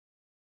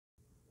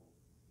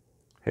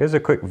Here's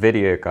a quick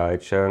video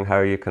guide showing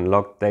how you can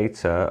log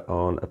data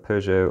on a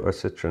Peugeot or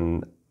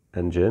Citroen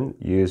engine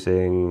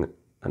using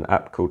an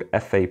app called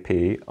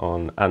FAP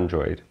on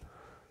Android.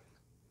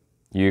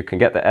 You can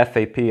get the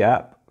FAP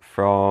app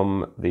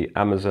from the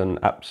Amazon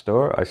App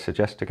Store. I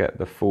suggest to get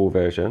the full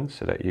version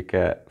so that you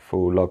get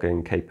full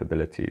logging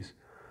capabilities.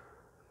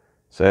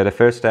 So the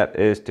first step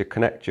is to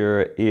connect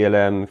your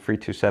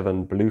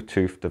ELM327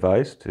 Bluetooth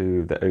device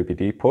to the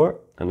OBD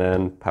port and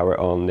then power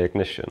on the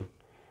ignition.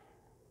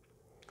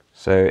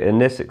 So in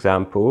this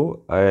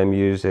example, I am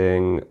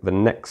using the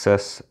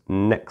Nexas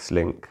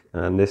Nexlink,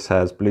 and this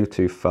has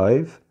Bluetooth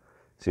 5.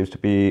 Seems to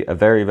be a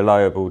very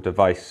reliable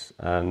device,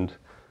 and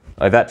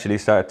I've actually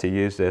started to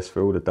use this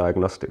for all the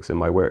diagnostics in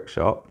my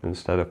workshop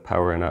instead of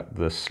powering up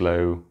the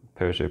slow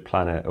Peugeot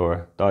Planet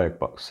or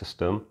Diagbox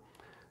system,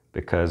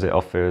 because it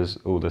offers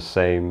all the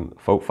same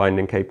fault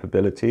finding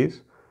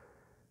capabilities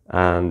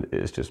and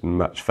it's just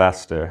much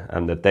faster,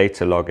 and the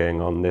data logging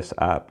on this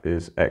app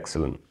is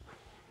excellent.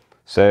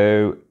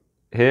 So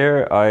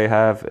here I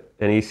have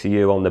an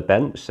ECU on the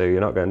bench, so you're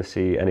not going to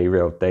see any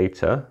real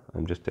data.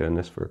 I'm just doing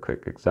this for a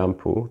quick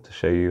example to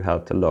show you how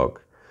to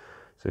log.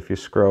 So if you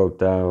scroll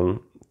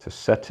down to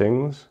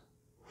settings,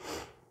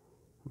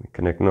 we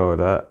can ignore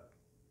that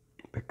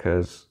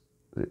because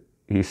the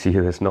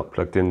ECU is not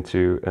plugged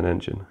into an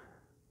engine.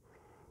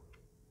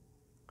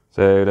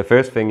 So the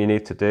first thing you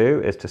need to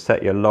do is to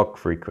set your log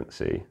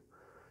frequency.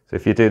 So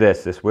if you do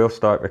this, this will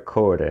start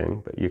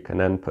recording, but you can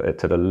then put it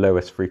to the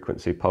lowest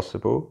frequency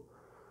possible.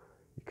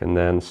 You can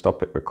then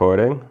stop it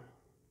recording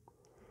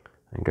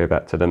and go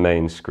back to the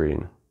main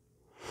screen.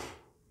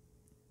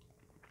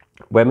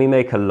 When we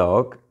make a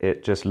log,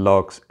 it just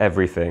logs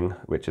everything,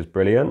 which is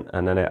brilliant,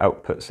 and then it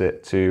outputs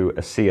it to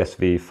a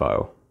CSV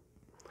file.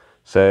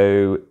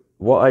 So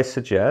what I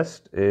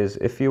suggest is,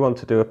 if you want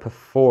to do a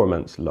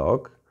performance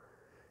log,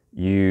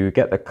 you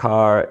get the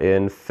car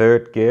in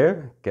third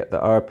gear, get the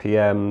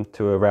RPM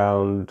to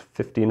around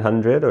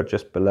 1500 or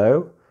just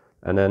below,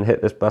 and then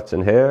hit this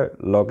button here,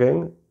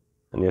 logging,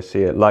 and you'll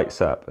see it lights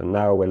up, and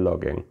now we're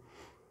logging.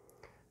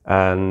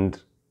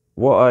 And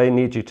what I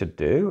need you to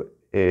do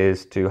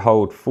is to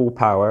hold full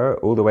power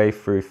all the way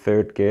through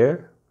third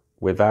gear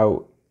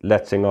without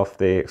letting off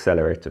the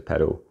accelerator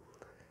pedal.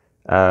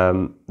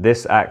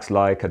 This acts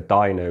like a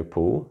dyno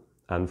pool,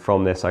 and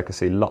from this I can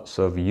see lots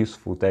of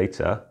useful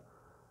data,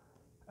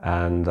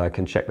 and I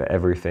can check that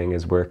everything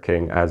is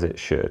working as it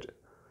should.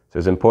 So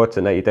it's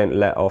important that you don't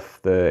let off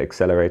the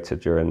accelerator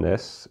during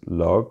this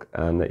log,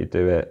 and that you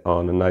do it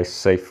on a nice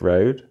safe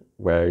road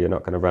where you're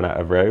not going to run out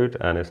of road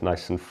and it's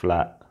nice and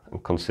flat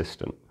and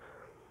consistent.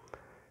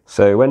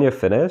 So when you're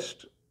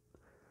finished,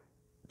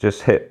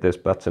 just hit this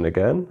button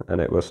again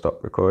and it will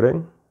stop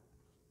recording.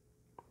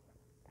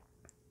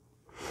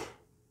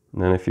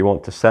 And then if you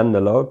want to send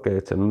the log, go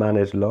to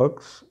Manage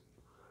Logs.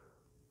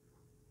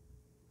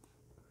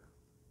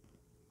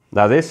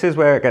 Now this is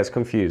where it gets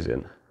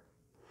confusing.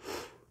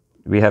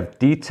 We have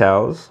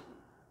details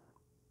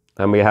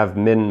and we have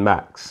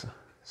min-max.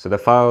 So the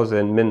files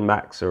in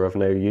min-max are of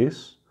no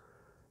use,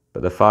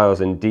 but the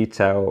files in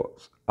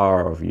details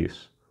are of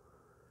use.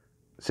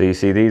 So you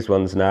see these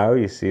ones now,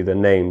 you see the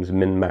names,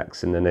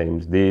 min-max in the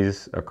names.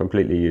 These are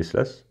completely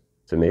useless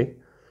to me.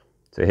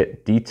 So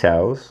hit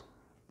details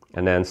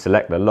and then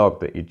select the log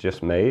that you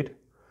just made,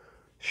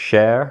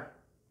 share,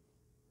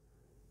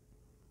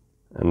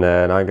 and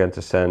then I'm going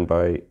to send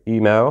by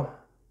email.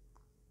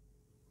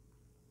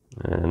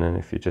 And then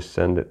if you just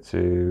send it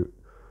to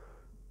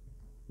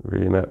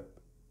remap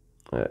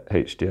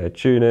HDI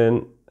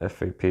tuning,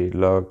 FAP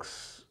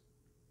logs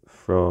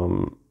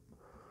from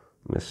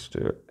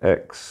Mr.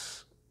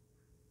 X,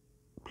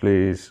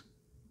 please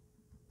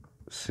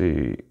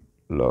see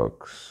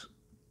logs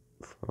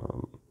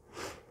from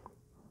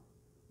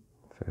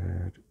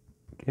third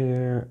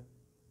gear,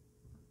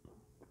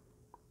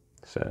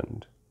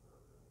 send.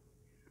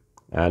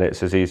 And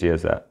it's as easy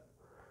as that.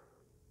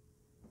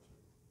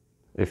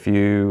 If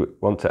you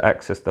want to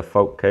access the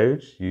fault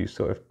codes, you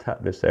sort of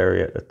tap this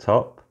area at the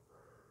top,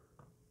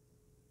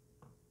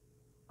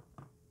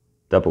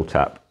 double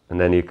tap, and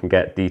then you can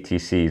get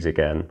DTCs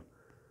again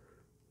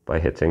by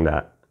hitting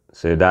that.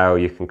 So now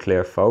you can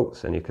clear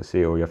faults and you can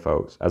see all your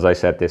faults. As I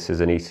said, this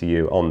is an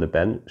ECU on the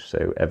bench,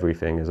 so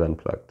everything is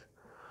unplugged.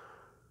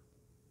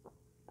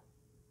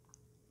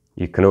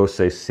 You can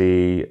also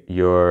see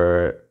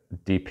your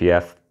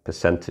DPF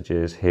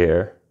percentages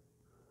here,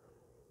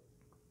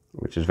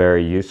 which is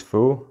very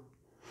useful.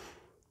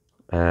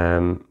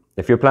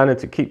 If you're planning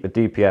to keep the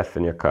DPF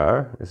in your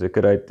car, it's a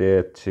good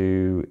idea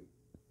to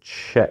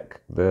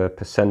check the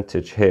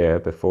percentage here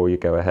before you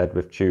go ahead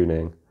with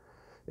tuning.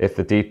 If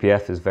the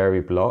DPF is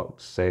very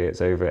blocked, say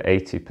it's over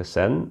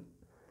 80%,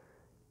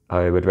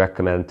 I would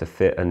recommend to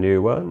fit a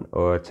new one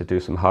or to do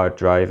some hard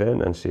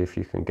driving and see if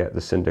you can get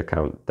the cinder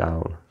count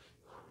down.